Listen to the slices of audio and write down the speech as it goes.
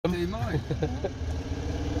fine.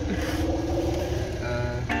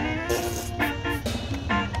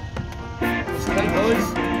 What's the day, boys?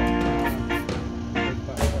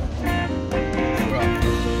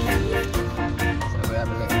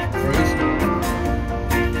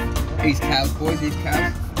 These cows, boys, these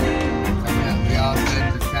cows. Coming out of the arse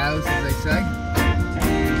ends of cows, as they say.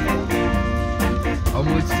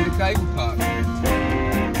 Onwards to the cable park.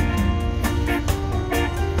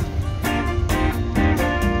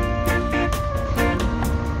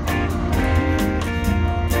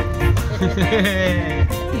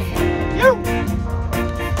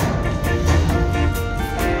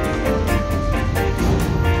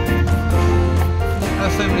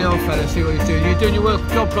 That's so many old fellas, see what he's doing. You're doing your work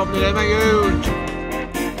job properly there, mate. You.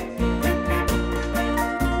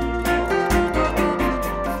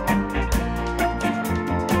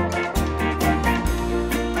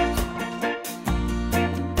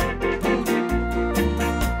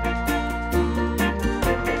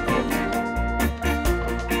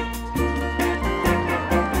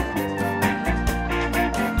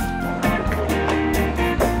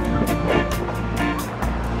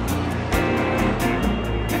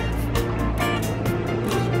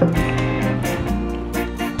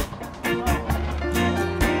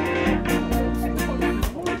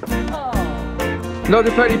 Not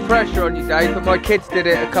to put any pressure on you, Dave, but my kids did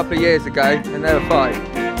it a couple of years ago and they were fine.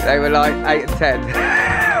 They were like 8 and 10.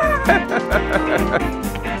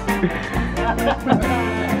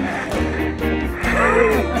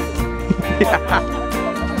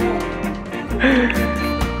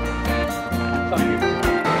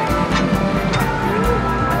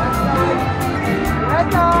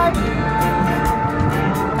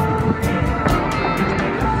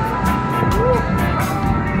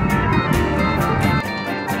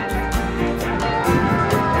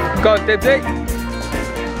 Go on, Dibsy.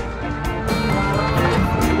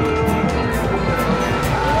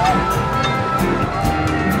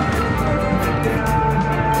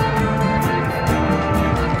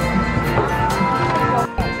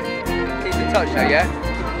 Keep in touch though, yeah?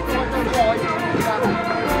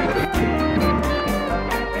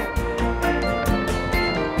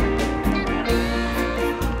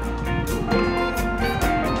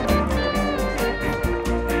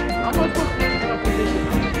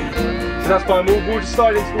 That's fine, we'll just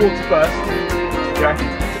slide into the water first. Okay, so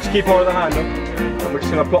just keep hold of the handle and we're just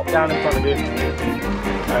going to plop down in front of you.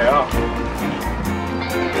 There you are.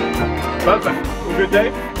 Perfect, all good,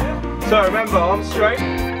 Dave? So remember, arms straight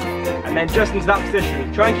and then just into that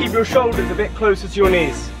position. Try and keep your shoulders a bit closer to your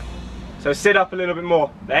knees. So sit up a little bit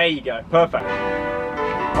more. There you go, perfect.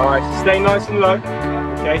 Alright, so stay nice and low.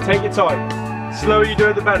 Okay, take your time. The slower you do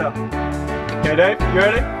it, the better. Okay, Dave, you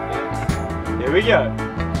ready? Here we go.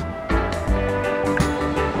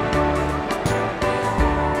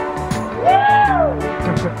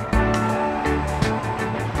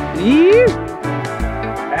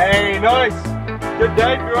 Hey, nice. Good,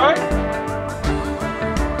 Dave, you right?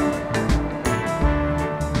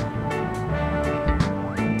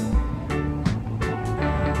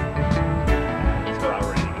 He's got that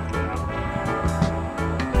really good now.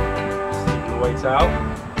 Keep the weights out.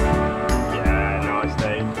 Yeah, nice,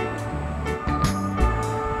 Dave.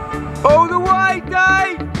 All the way,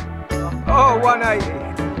 Dave! Oh, 180.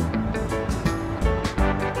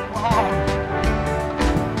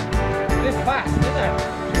 Fast, isn't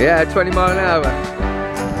it? Yeah, 20 mile an hour.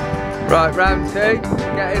 Right, round 2,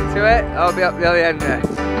 get into it. I'll be up the other end next.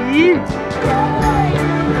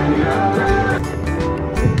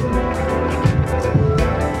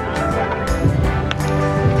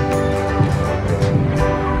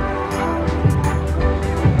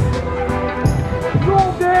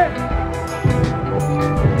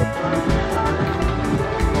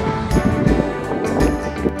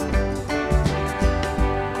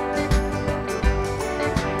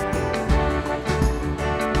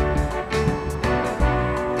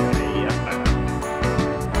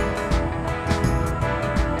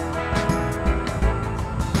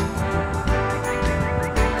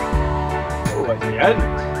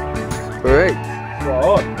 Great.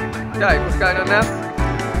 Right. Dave, what's going on now?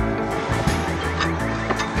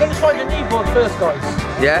 Let's try the knee board first, guys.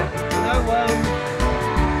 Yeah? You know,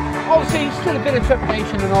 obviously still a bit of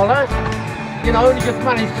trepidation and all that. You know, only just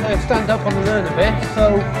managed to stand up and learn a bit.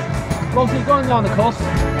 So, obviously going down the course,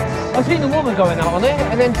 I seen a woman going out on it,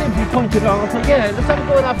 and then Dibsy pointed out. I was like, yeah, let's have a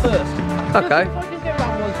go at that first. Okay. Just, if I can get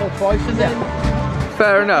around once or twice, and then.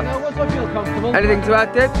 Fair enough. You know, once I feel comfortable. Anything to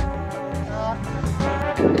add, Dib?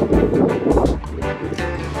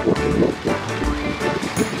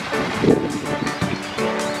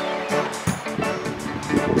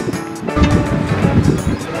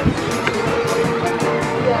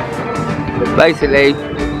 Basically,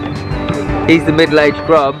 he's the middle-aged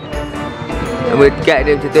Grom, and we're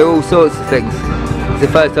getting him to do all sorts of things. It's the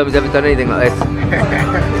first time he's ever done anything like this.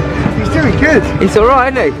 He's doing good. He's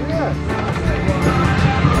alright, isn't he? Yeah.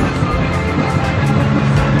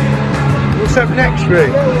 What's up next,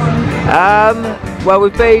 Drew? Well,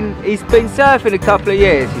 he's been surfing a couple of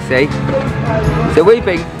years, you see. So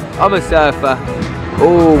I'm a surfer.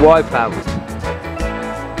 Oh, wipeout.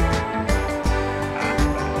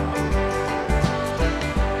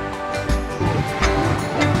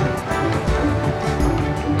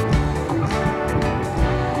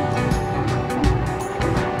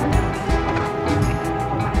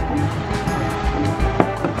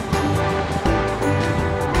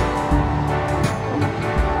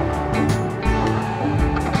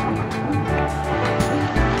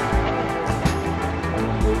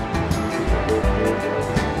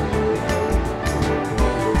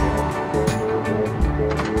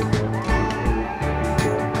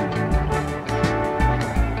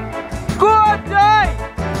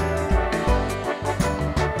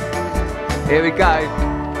 Here we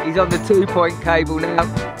go. He's on the 2-point cable now.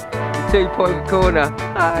 The 2-point corner.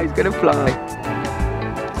 Ah, he's gonna fly.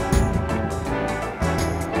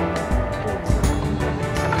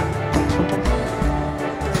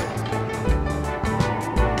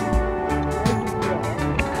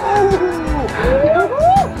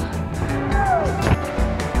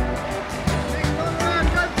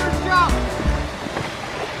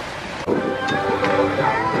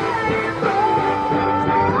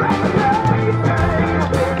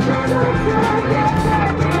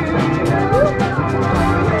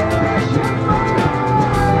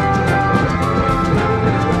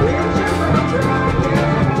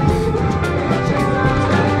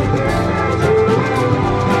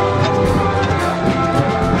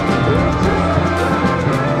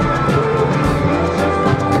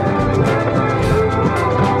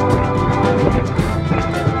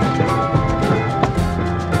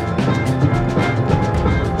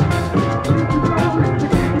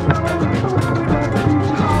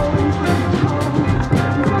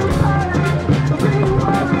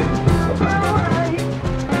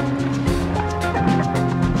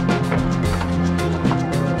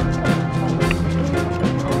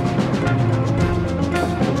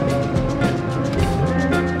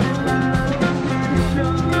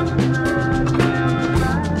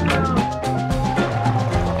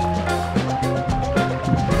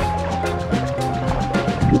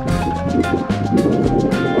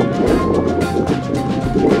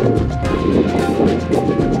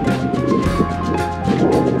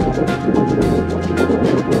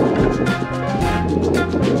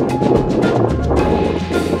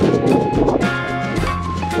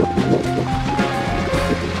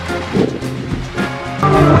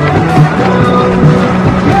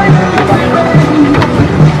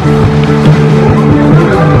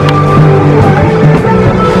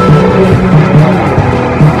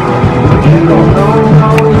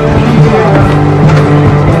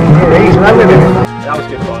 That was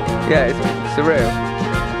good fun. Yeah, it's surreal.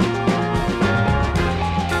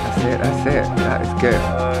 That's it. That is good.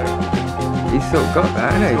 He's sort of got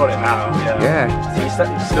that, hasn't he? Got it now, yeah. Yeah. So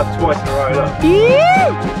you stood up twice in a row, look.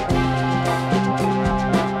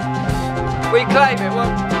 We claim it.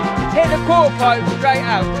 Well, hit the quarter pipe straight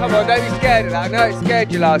out. Come on, don't be scared of that. I know it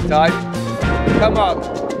scared you last time. Come on.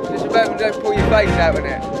 Just remember, don't pull your face out in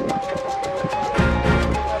it.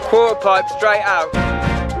 Quarter pipe straight out.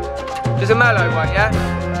 Just a mellow one, yeah?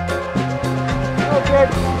 Oh, good.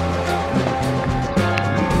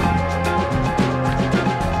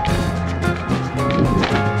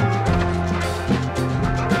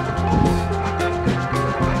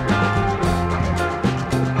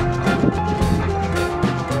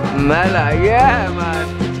 Mellow, yeah, man.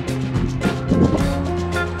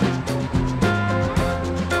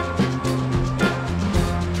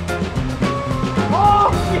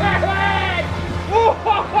 Oh, yeah!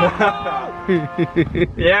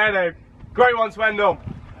 Yeah, Dave. Great one to end on.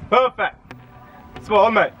 Perfect. Spot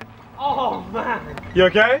on, mate. Oh, man. You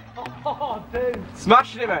okay? Oh, dude.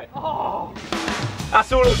 Smashing it, mate. Oh.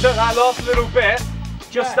 That's all it took, that last little bit.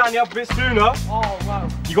 Just standing up a bit sooner. Oh, wow.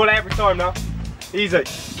 You got it every time now. Easy.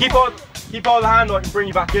 Keep on the handle, I can bring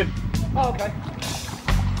you back in. Oh, okay.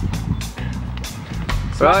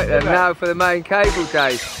 Right then, now for the main cable,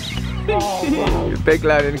 Dave. Oh, wow. Big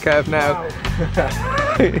learning curve now.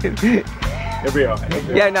 He'll be alright.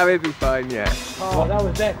 Yeah, no, he'll be fine, yeah. Oh, that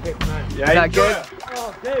was epic, man. Yeah, Is that enjoy good? it.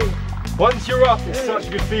 Oh, dude. Once you're up, it's such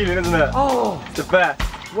a good feeling, isn't it? Oh, It's the best.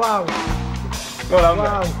 wow. Well done,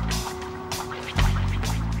 Wow. mate.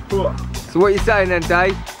 Cool. So what are you saying then,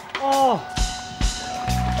 Dave? Oh.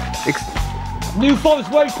 New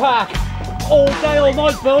Forest Wave Pack. All day, all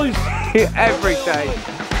night, boys. Every day.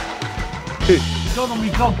 It's not on me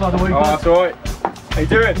vlog, by the way. Oh, that's alright. How you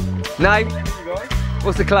doing? Name? You guys?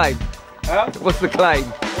 What's the claim? Huh? What's the claim?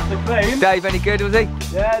 What's the claim? Dave, any good, was he?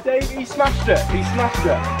 Yeah, Dave, he smashed it. He smashed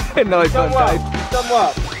it. Nice one, Well. Dave. He's done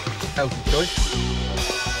well. Healthy choice.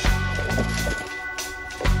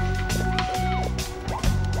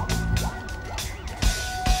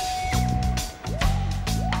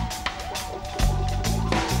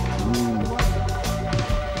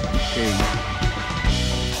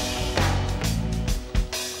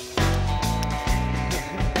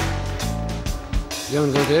 You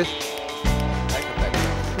want to go, Dave?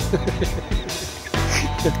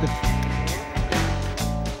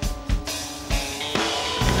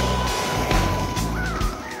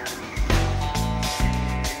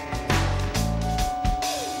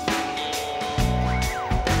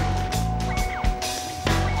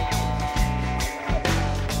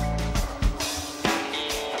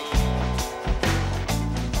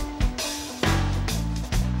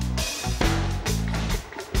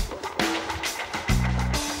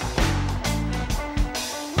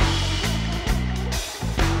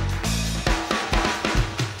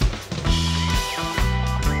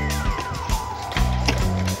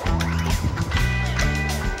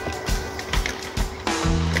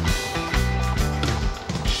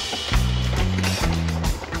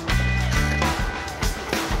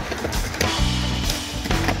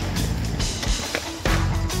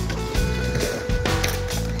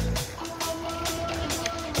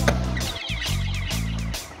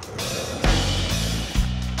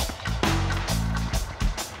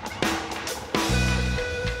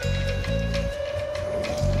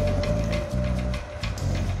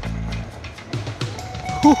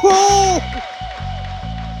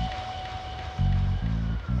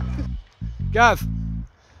 Gav,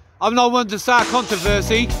 I'm not one to start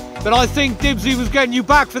controversy, but I think Dibsy was getting you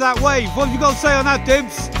back for that wave. What have you got to say on that,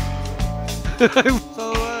 Dibs?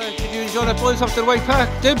 So, did you enjoy that, boys, after the wave pack,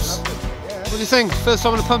 Dibs? Yeah. What do you think? First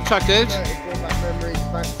time on the pump track, Dibs? Yeah, it brought back memories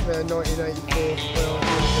back to 1984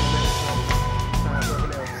 when I was in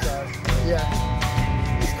the next so,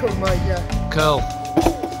 yeah. It's cool, mate, yeah. Cool.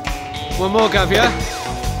 One more, Gav, yeah?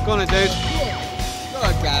 Go on then, dude. Yeah, Go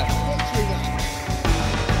on, Gav. literally that.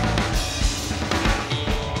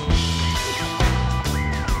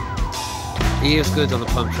 He is good on the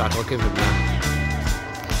pump track, I'll give him that.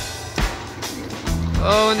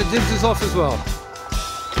 Oh, and the Dibs is off as well.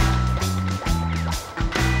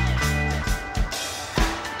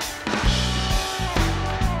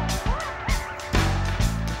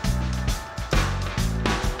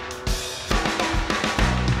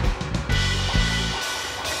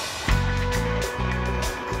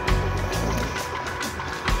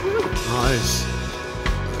 Nice.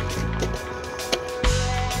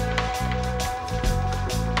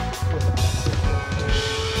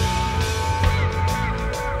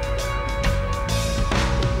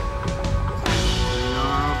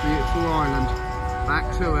 Beautiful island.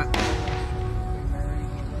 Back to it.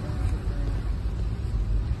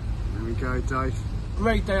 There we go, Dave.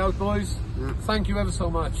 Great day out, boys. Yeah. Thank you ever so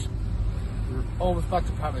much. Yeah. Almost back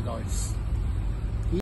to paradise.